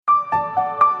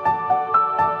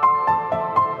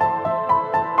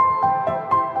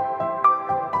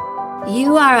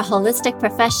You are a holistic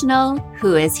professional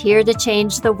who is here to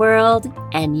change the world,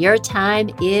 and your time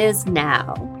is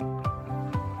now.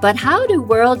 But how do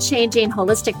world-changing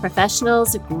holistic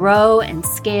professionals grow and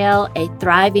scale a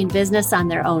thriving business on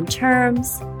their own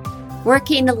terms,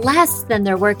 working less than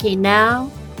they're working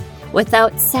now,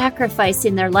 without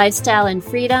sacrificing their lifestyle and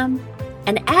freedom,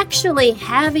 and actually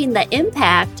having the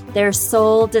impact their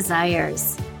soul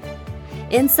desires?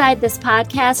 Inside this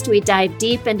podcast, we dive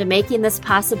deep into making this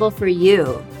possible for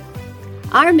you.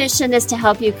 Our mission is to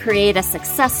help you create a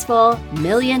successful $1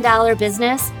 million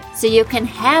business so you can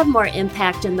have more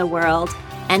impact in the world,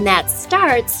 and that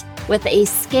starts with a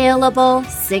scalable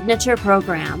signature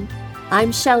program.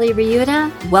 I'm Shelley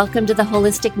Ryuta. Welcome to the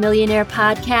Holistic Millionaire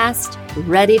Podcast.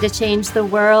 Ready to change the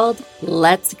world?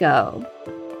 Let's go.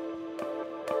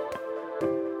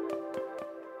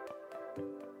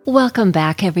 Welcome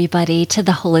back, everybody, to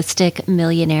the Holistic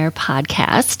Millionaire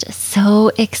Podcast.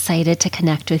 So excited to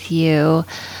connect with you.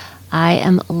 I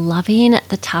am loving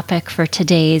the topic for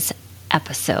today's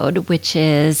episode, which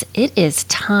is, it is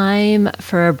time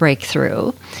for a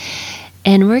breakthrough.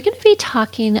 And we're going to be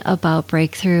talking about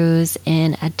breakthroughs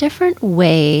in a different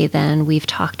way than we've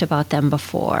talked about them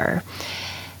before,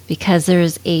 because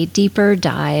there's a deeper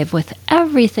dive with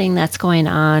everything that's going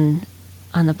on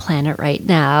the planet right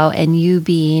now, and you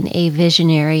being a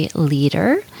visionary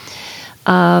leader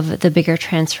of the bigger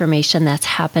transformation that's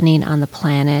happening on the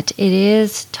planet. It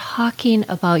is talking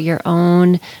about your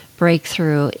own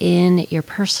breakthrough in your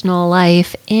personal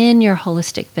life, in your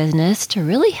holistic business, to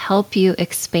really help you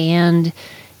expand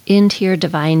into your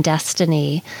divine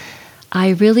destiny.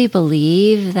 I really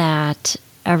believe that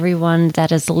everyone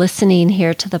that is listening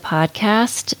here to the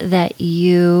podcast, that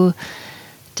you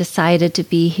decided to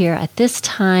be here at this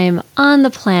time on the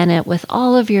planet with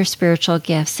all of your spiritual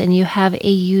gifts, and you have a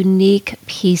unique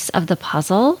piece of the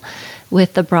puzzle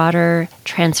with the broader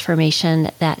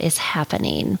transformation that is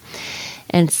happening.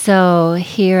 And so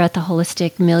here at the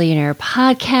Holistic Millionaire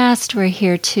Podcast, we're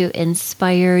here to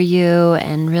inspire you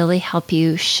and really help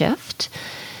you shift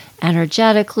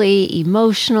energetically,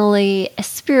 emotionally,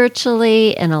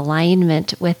 spiritually, in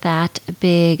alignment with that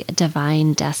big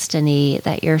divine destiny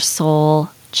that your soul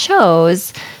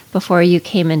chose before you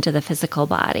came into the physical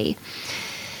body.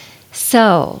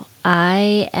 So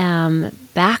I am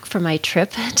back from my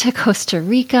trip to Costa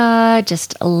Rica,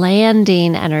 just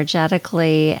landing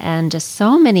energetically, and just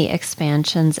so many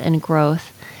expansions and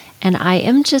growth. And I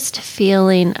am just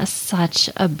feeling such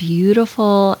a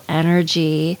beautiful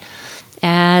energy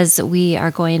as we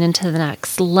are going into the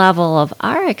next level of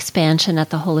our expansion at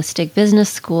the Holistic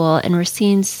Business School. And we're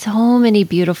seeing so many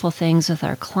beautiful things with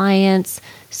our clients,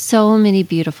 so many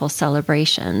beautiful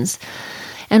celebrations.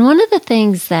 And one of the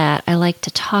things that I like to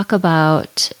talk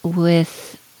about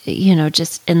with,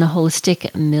 just in the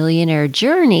Holistic Millionaire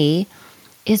journey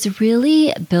is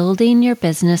really building your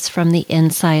business from the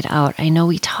inside out. I know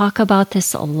we talk about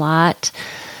this a lot,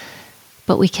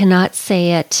 but we cannot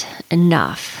say it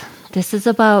enough. This is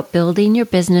about building your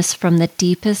business from the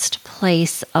deepest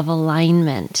place of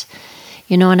alignment.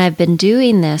 And I've been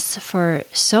doing this for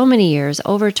so many years,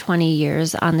 over 20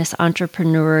 years, on this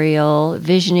entrepreneurial,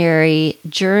 visionary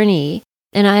journey.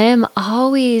 And I am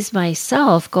always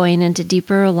myself going into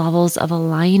deeper levels of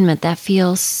alignment that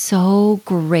feels so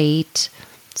great,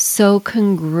 so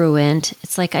congruent.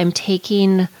 It's like I'm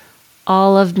taking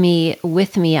all of me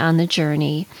with me on the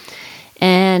journey.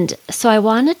 And so I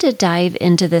wanted to dive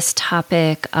into this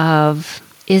topic of,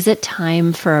 is it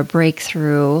time for a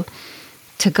breakthrough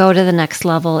to go to the next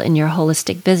level in your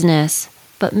holistic business,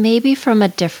 but maybe from a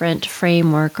different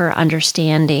framework or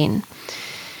understanding?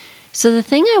 So the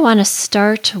thing I want to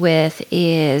start with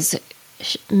is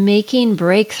making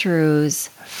breakthroughs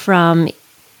from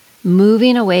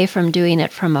moving away from doing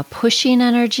it from a pushing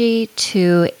energy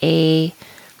to a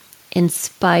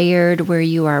inspired, where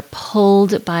you are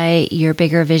pulled by your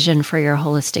bigger vision for your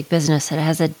holistic business. It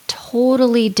has a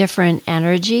totally different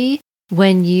energy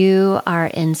when you are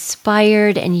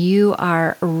inspired and you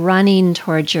are running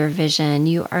towards your vision.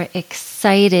 You are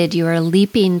excited, you are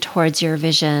leaping towards your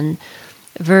vision,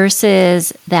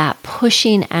 versus that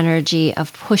pushing energy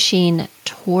of pushing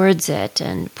towards it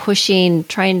and pushing,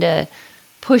 trying to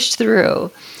push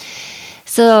through.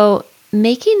 So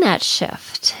making that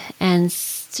shift and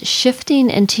shifting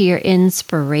into your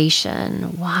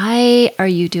inspiration. Why are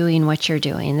you doing what you're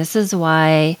doing? This is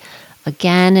why,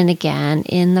 again and again,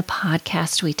 in the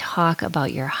podcast, we talk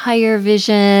about your higher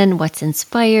vision, what's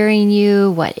inspiring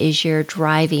you, what is your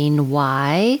driving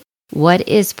why, what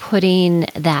is putting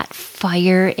that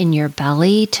fire in your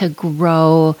belly to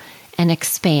grow and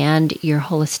expand your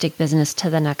holistic business to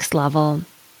the next level.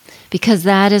 because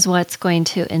that is what's going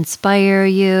to inspire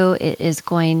you. It is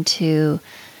going to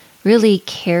really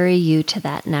carry you to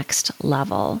that next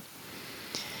level.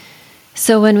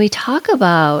 So when we talk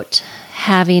about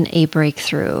having a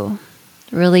breakthrough,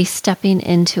 really stepping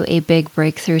into a big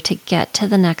breakthrough to get to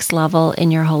the next level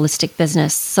in your holistic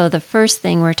business. So the first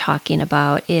thing we're talking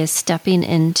about is stepping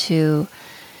into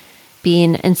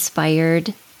being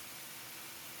inspired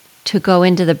to go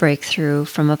into the breakthrough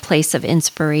from a place of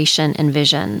inspiration and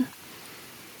vision.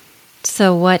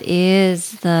 So what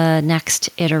is the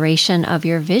next iteration of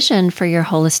your vision for your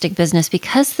holistic business?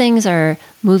 Because things are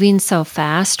moving so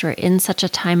fast, we're in such a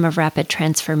time of rapid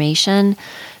transformation,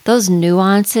 those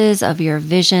nuances of your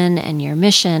vision and your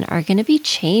mission are going to be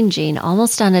changing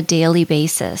almost on a daily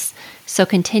basis. So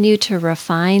continue to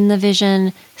refine the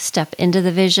vision, step into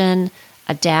the vision,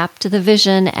 adapt to the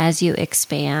vision as you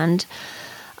expand.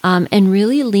 And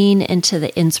really lean into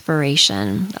the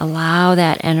inspiration. Allow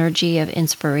that energy of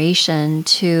inspiration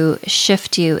to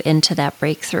shift you into that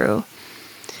breakthrough.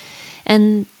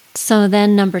 And so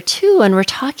then number 2, when we're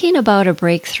talking about a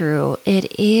breakthrough,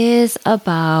 it is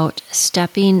about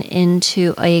stepping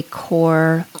into a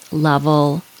core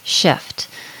level shift.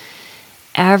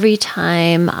 Every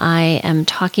time I am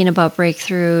talking about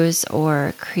breakthroughs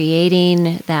or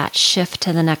creating that shift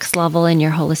to the next level in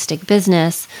your holistic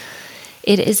business,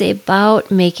 it is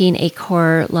about making a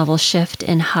core level shift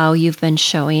in how you've been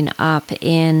showing up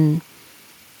in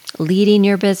leading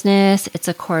your business. It's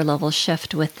a core level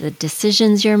shift with the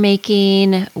decisions you're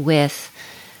making, with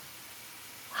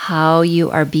how you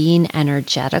are being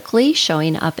energetically,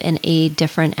 showing up in a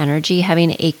different energy,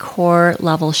 having a core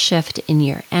level shift in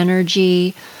your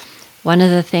energy. One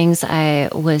of the things I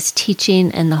was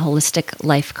teaching in the Holistic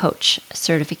Life Coach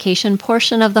certification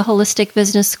portion of the Holistic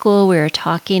Business School, we were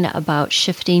talking about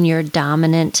shifting your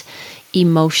dominant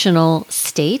emotional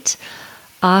state.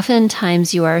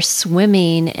 Oftentimes you are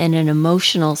swimming in an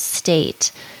emotional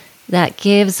state that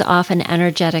gives off an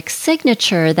energetic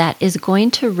signature that is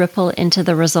going to ripple into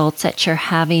the results that you're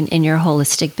having in your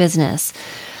holistic business.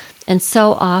 And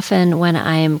so often when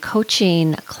I'm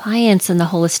coaching clients in the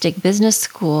Holistic Business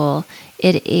School,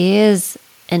 it is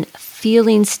a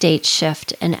feeling state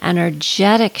shift, an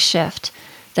energetic shift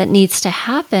that needs to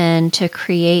happen to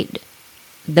create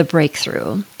the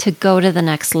breakthrough, to go to the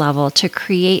next level, to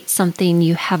create something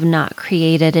you have not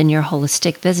created in your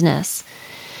holistic business.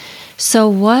 So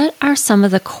what are some of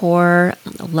the core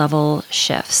level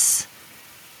shifts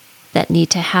that need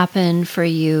to happen for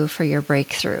you for your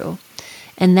breakthrough?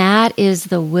 And that is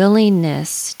the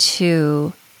willingness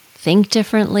to think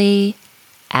differently,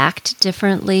 act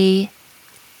differently,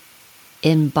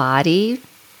 embody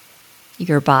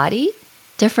your body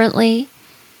differently,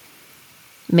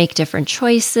 make different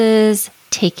choices,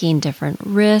 taking different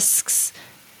risks,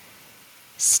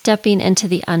 stepping into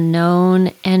the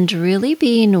unknown, and really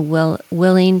being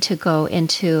willing to go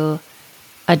into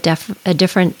a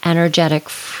different energetic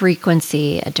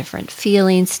frequency, a different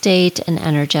feeling state, an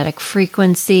energetic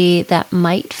frequency that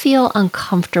might feel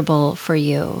uncomfortable for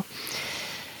you.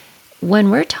 When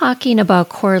we're talking about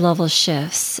core level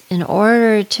shifts, in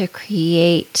order to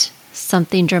create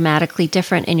something dramatically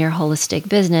different in your holistic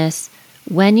business,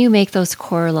 when you make those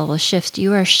core level shifts,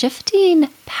 you are shifting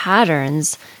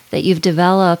patterns that you've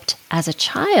developed as a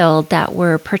child that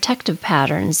were protective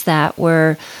patterns, that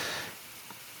were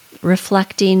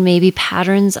reflecting maybe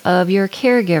patterns of your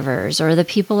caregivers or the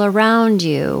people around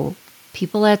you,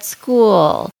 people at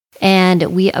school.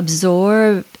 And we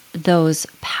absorb those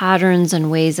patterns and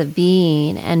ways of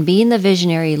being. And being the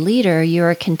visionary leader, you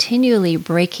are continually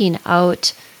breaking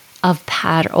out of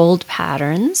old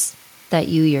patterns that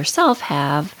you yourself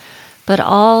have, but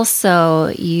also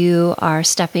you are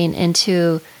stepping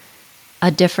into a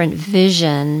different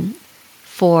vision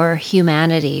for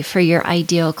humanity, for your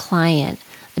ideal client,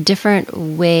 a different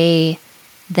way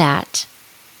that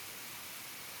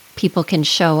people can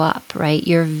show up, right?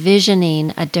 You're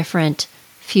visioning a different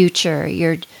future.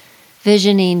 You're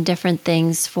visioning different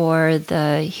things for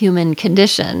the human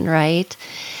condition, right?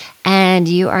 And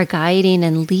you are guiding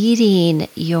and leading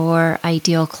your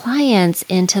ideal clients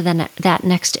into that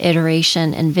next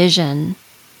iteration and vision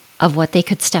of what they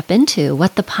could step into,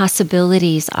 what the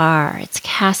possibilities are. It's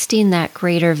casting that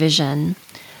greater vision.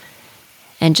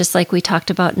 And just like we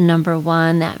talked about in number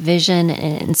 1, that vision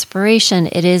and inspiration,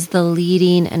 it is the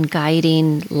leading and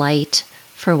guiding light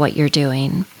for what you're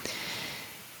doing.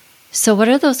 So what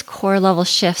are those core level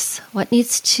shifts? What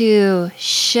needs to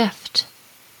shift?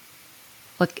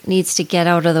 What needs to get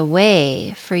out of the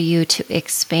way for you to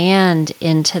expand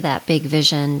into that big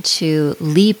vision, to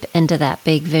leap into that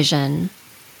big vision?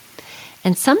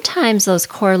 And sometimes those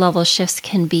core level shifts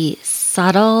can be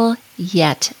subtle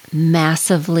yet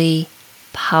massively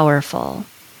powerful.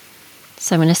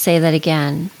 So I'm going to say that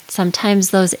again. Sometimes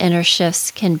those inner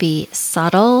shifts can be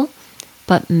subtle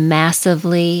but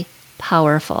massively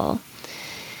powerful.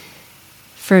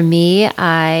 For me,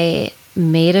 I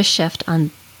made a shift on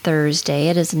Thursday.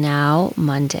 It is now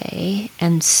Monday,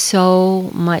 and so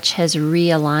much has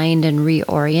realigned and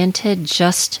reoriented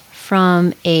just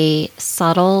from a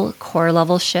subtle core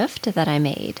level shift that I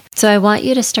made. So I want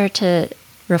you to start to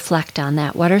reflect on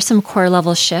that. What are some core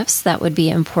level shifts that would be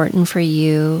important for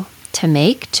you to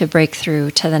make to break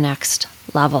through to the next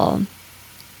level?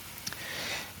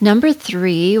 Number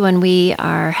 3, when we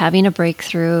are having a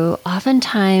breakthrough,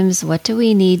 oftentimes, what do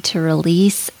we need to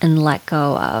release and let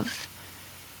go of?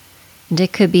 And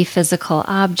it could be physical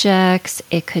objects,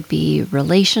 it could be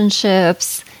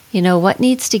relationships. What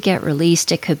needs to get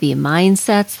released? It could be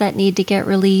mindsets that need to get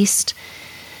released.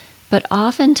 But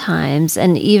oftentimes,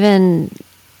 and even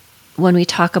when we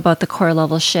talk about the core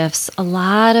level shifts, a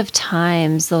lot of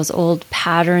times those old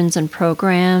patterns and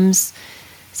programs,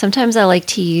 sometimes I like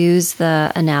to use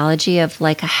the analogy of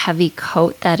like a heavy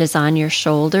coat that is on your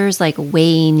shoulders, like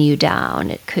weighing you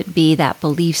down. It could be that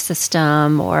belief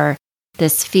system or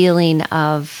this feeling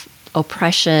of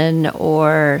oppression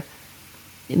or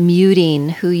muting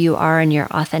who you are and your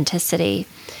authenticity.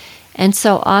 And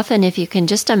so often, if you can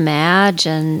just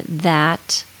imagine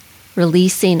that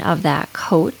releasing of that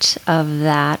coat, of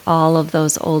that, all of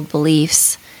those old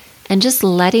beliefs, and just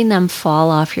letting them fall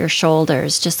off your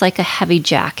shoulders, just like a heavy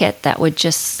jacket that would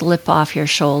just slip off your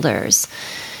shoulders.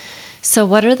 So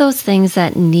what are those things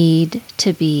that need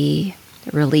to be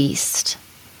released?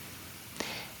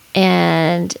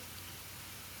 And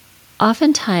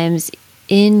oftentimes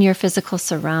in your physical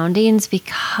surroundings,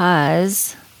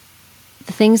 because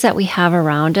the things that we have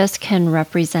around us can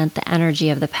represent the energy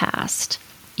of the past.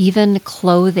 Even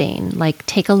clothing, like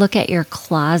take a look at your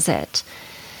closet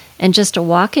and just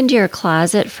walk into your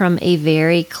closet from a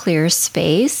very clear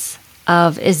space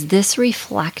of, is this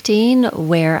reflecting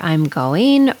where I'm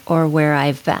going or where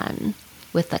I've been?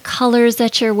 With the colors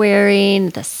that you're wearing,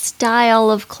 the style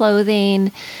of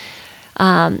clothing.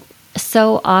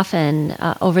 So often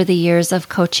over the years of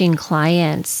coaching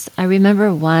clients, I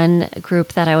remember one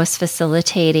group that I was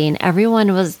facilitating,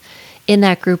 everyone was in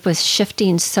that group was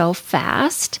shifting so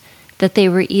fast that they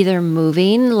were either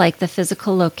moving, like the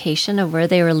physical location of where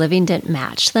they were living didn't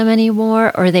match them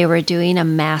anymore, or they were doing a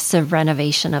massive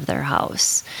renovation of their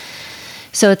house.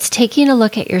 So it's taking a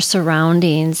look at your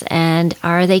surroundings and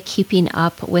are they keeping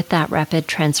up with that rapid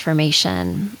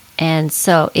transformation? And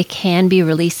so it can be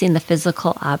releasing the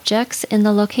physical objects in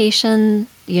the location,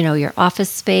 your office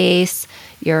space,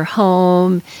 your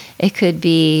home. It could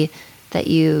be that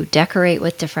you decorate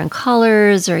with different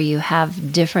colors or you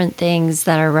have different things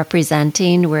that are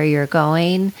representing where you're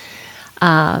going.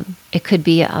 It could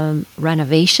be a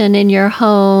renovation in your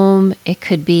home. It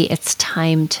could be it's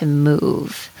time to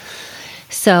move.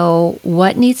 So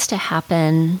what needs to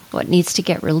happen? What needs to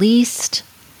get released?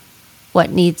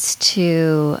 What needs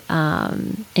to,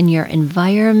 in your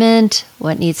environment,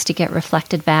 what needs to get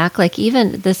reflected back? Like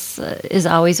even this is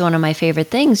always one of my favorite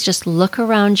things. Just look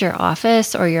around your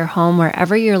office or your home,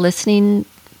 wherever you're listening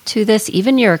to this,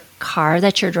 even your car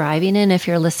that you're driving in. If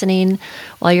you're listening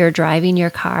while you're driving your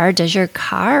car, does your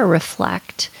car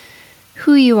reflect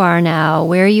who you are now,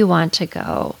 where you want to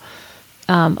go?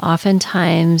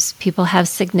 Oftentimes people have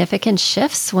significant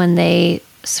shifts when they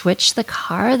switch the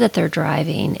car that they're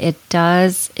driving. It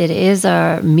is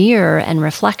a mirror and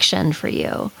reflection for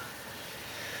you.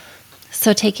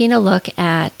 So taking a look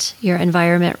at your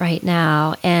environment right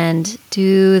now, and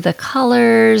do the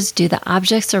colors, do the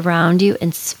objects around you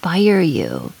inspire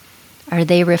you? Are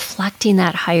they reflecting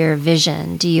that higher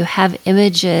vision? Do you have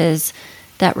images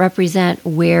that represent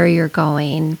where you're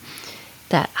going?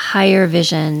 That higher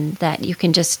vision that you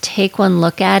can just take one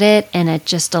look at it and it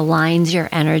just aligns your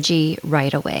energy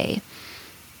right away.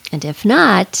 And if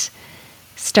not,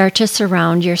 start to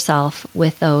surround yourself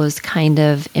with those kind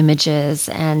of images.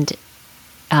 And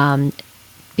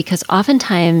because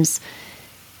oftentimes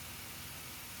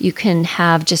you can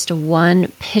have just one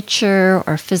picture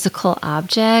or physical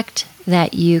object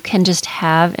that you can just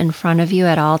have in front of you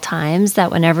at all times,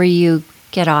 that whenever you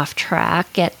get off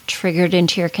track, get triggered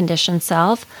into your conditioned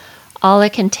self, all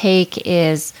it can take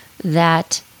is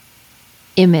that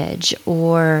image,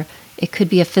 or it could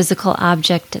be a physical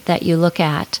object that you look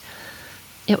at.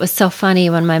 It was so funny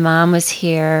when my mom was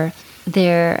here,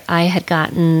 I had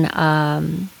gotten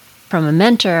from a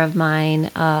mentor of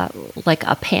mine, like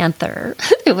a panther.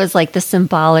 It was like the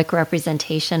symbolic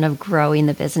representation of growing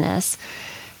the business.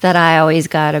 that I always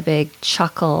got a big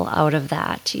chuckle out of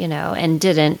that,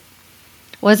 and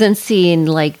wasn't seeing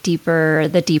like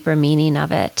the deeper meaning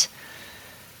of it.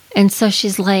 And so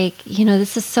she's like,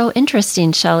 this is so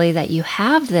interesting, Shelley, that you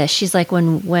have this. She's like,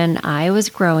 when I was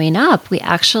growing up, we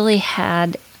actually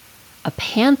had a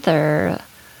panther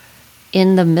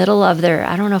in the middle of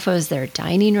I don't know if it was their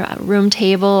dining room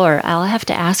table, or I'll have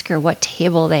to ask her what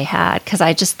table they had, because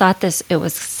I just thought it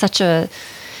was such a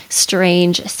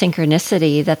strange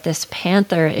synchronicity that this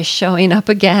panther is showing up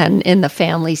again in the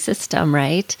family system,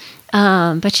 right?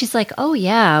 But she's like, oh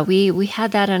yeah, we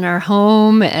had that in our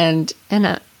home, and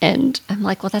I'm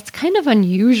like, well, that's kind of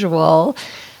unusual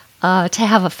to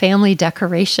have a family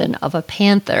decoration of a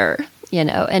panther,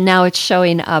 and now it's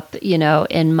showing up,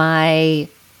 in my,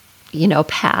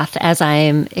 path as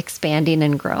I'm expanding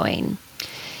and growing.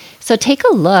 So take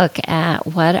a look at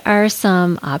what are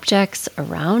some objects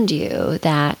around you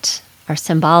that are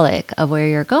symbolic of where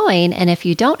you're going. And if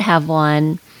you don't have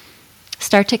one,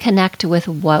 start to connect with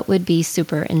what would be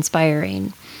super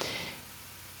inspiring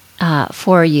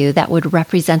for you that would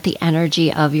represent the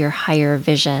energy of your higher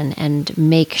vision, and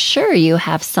make sure you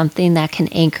have something that can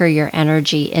anchor your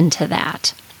energy into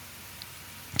that.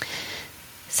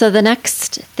 So the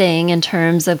next thing in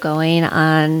terms of going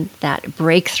on that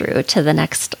breakthrough to the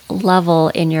next level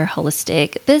in your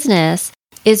holistic business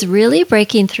is really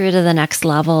breaking through to the next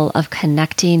level of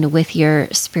connecting with your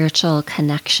spiritual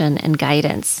connection and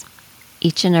guidance.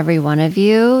 Each and every one of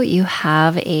you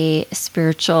have a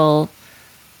spiritual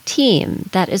team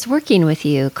that is working with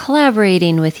you,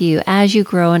 collaborating with you as you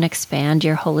grow and expand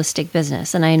your holistic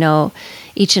business. And I know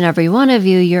each and every one of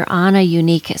you, you're on a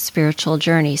unique spiritual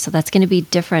journey. So that's going to be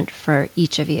different for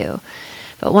each of you.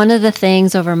 But one of the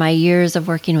things over my years of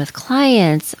working with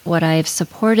clients, what I've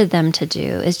supported them to do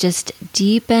is just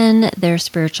deepen their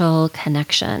spiritual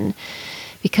connection.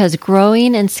 Because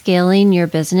growing and scaling your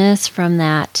business from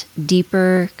that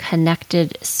deeper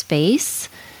connected space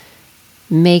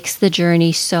makes the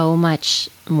journey so much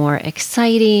more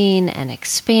exciting and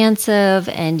expansive,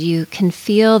 and you can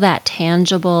feel that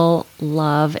tangible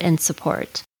love and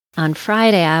support. On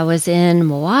Friday, I was in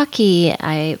Milwaukee.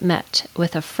 I met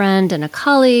with a friend and a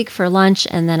colleague for lunch,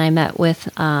 and then I met with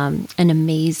an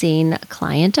amazing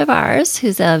client of ours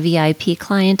who's a VIP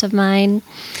client of mine.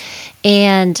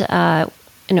 And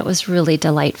it was really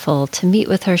delightful to meet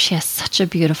with her. She has such a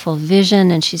beautiful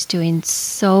vision, and she's doing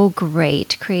so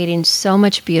great, creating so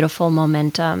much beautiful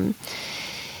momentum.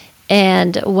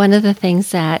 And one of the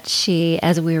things that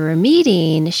as we were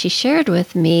meeting, she shared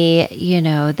with me,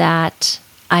 that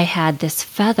I had this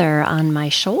feather on my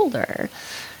shoulder.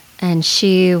 And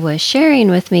she was sharing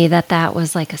with me that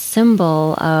was like a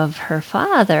symbol of her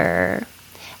father.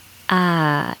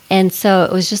 And so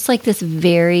it was just like this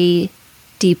very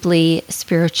deeply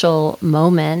spiritual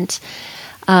moment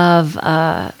of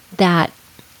that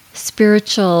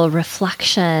spiritual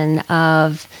reflection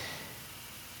of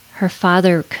her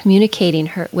father communicating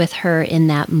with her in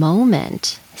that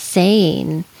moment,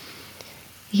 saying,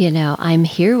 I'm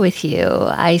here with you.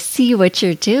 I see what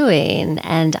you're doing,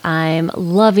 and I'm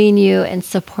loving you and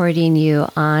supporting you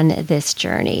on this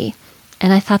journey.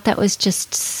 And I thought that was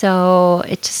just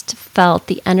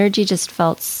the energy just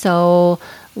felt so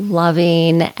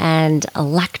loving and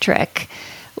electric,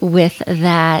 with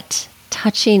that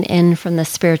touching in from the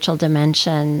spiritual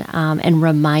dimension and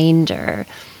reminder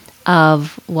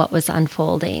of what was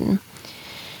unfolding.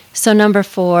 So number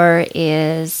 4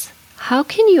 is, how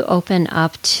can you open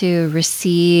up to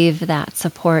receive that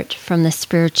support from the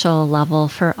spiritual level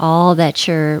for all that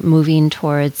you're moving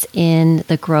towards in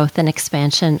the growth and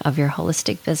expansion of your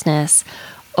holistic business?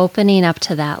 Opening up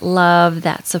to that love,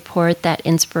 that support, that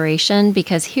inspiration,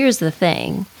 because here's the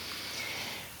thing.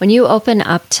 When you open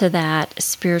up to that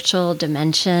spiritual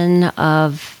dimension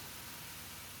of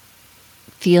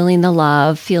feeling the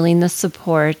love, feeling the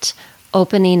support,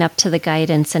 opening up to the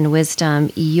guidance and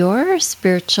wisdom, your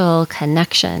spiritual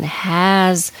connection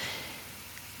has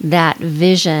that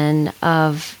vision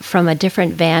from a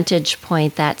different vantage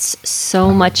point that's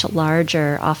so much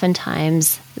larger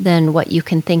oftentimes than what you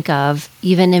can think of,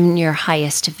 even in your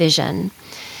highest vision.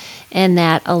 And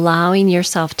that allowing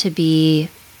yourself to be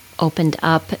opened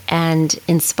up and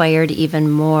inspired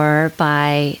even more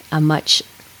by a much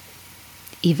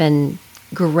even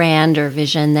grander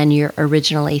vision than you're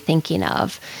originally thinking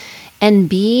of, and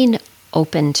being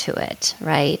open to it,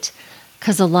 right?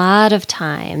 Because a lot of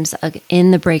times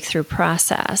in the breakthrough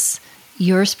process,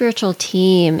 your spiritual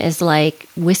team is like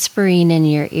whispering in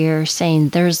your ear saying,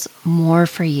 there's more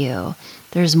for you.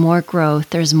 There's more growth,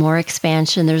 there's more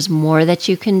expansion, there's more that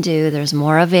you can do, there's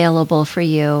more available for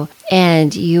you.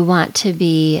 And you want to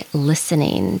be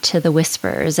listening to the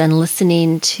whispers and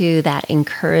listening to that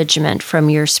encouragement from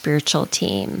your spiritual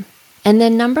team. And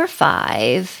then number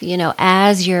 5,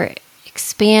 as you're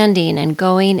expanding and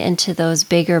going into those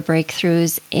bigger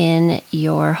breakthroughs in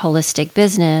your holistic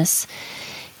business,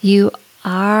 you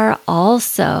are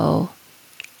also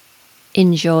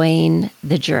enjoying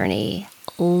the journey,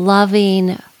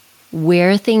 loving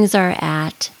where things are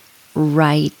at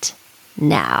right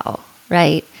now,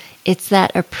 right? It's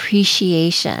that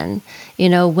appreciation.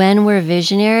 When we're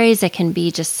visionaries, it can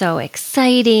be just so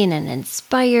exciting and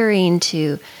inspiring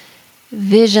to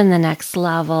vision the next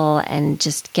level and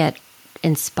just get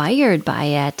inspired by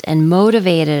it and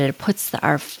motivated. It puts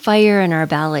our fire in our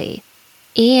belly.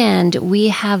 And we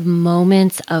have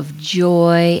moments of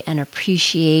joy and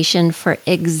appreciation for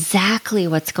exactly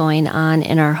what's going on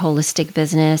in our holistic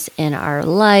business, in our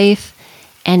life,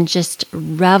 and just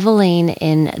reveling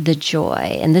in the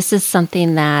joy. And this is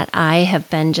something that I have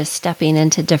been just stepping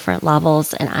into different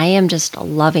levels, and I am just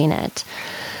loving it.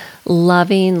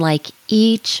 Loving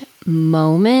each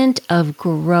moment of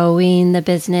growing the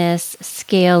business,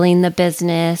 scaling the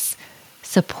business,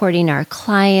 supporting our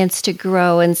clients to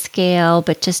grow and scale,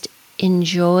 but just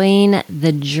enjoying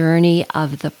the journey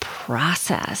of the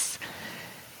process.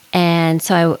 And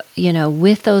so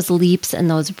with those leaps and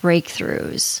those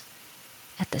breakthroughs,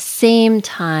 at the same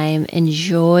time,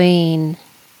 enjoying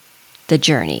the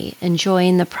journey,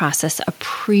 enjoying the process,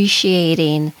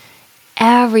 appreciating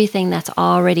everything that's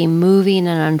already moving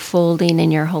and unfolding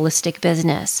in your holistic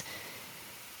business.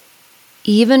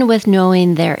 Even with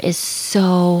knowing there is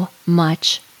so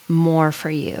much more for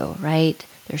you, right?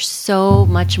 There's so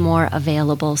much more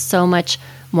available, so much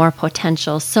more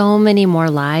potential, so many more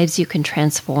lives you can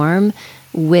transform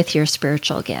with your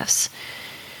spiritual gifts.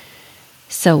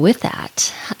 So with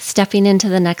that, stepping into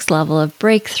the next level of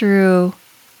breakthrough,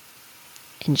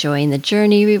 enjoying the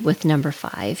journey with number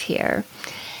 5 here.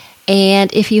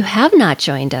 And if you have not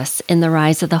joined us in the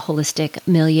Rise of the Holistic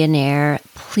Millionaire,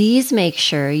 please make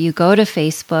sure you go to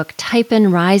Facebook, type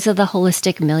in Rise of the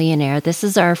Holistic Millionaire. This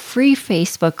is our free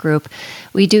Facebook group.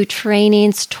 We do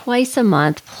trainings twice a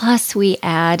month, plus we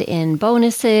add in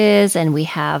bonuses, and we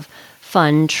have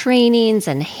fun trainings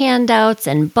and handouts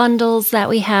and bundles that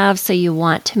we have. So you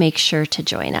want to make sure to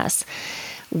join us.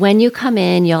 When you come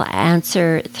in, you'll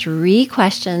answer 3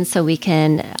 questions so we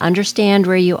can understand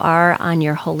where you are on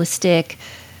your holistic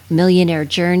millionaire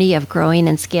journey of growing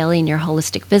and scaling your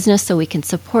holistic business, so we can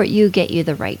support you, get you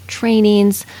the right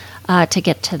trainings to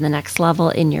get to the next level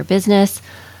in your business.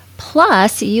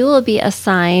 Plus, you will be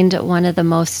assigned one of the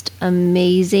most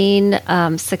amazing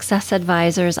success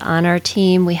advisors on our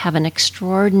team. We have an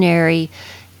extraordinary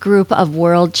group of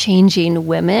world-changing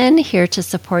women here to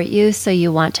support you, so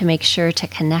you want to make sure to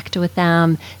connect with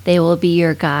them. They will be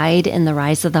your guide in the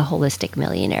Rise of the Holistic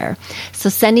Millionaire. So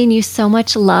sending you so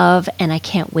much love, and I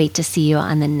can't wait to see you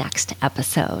on the next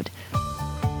episode.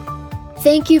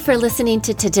 Thank you for listening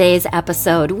to today's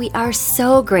episode. We are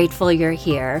so grateful you're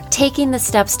here, taking the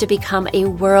steps to become a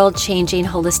world-changing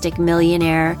holistic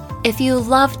millionaire. If you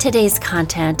love today's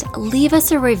content, leave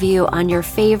us a review on your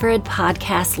favorite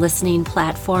podcast listening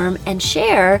platform and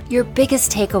share your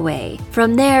biggest takeaway.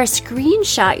 From there,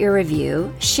 screenshot your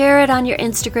review, share it on your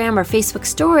Instagram or Facebook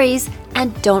stories,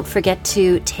 and don't forget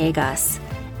to tag us.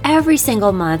 Every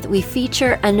single month, we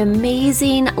feature an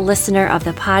amazing listener of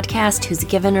the podcast who's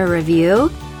given a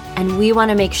review, and we want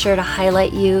to make sure to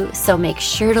highlight you, so make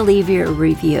sure to leave your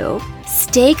review.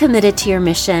 Stay committed to your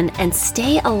mission and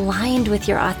stay aligned with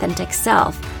your authentic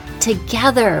self.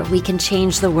 Together, we can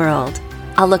change the world.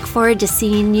 I'll look forward to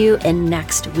seeing you in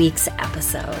next week's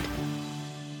episode.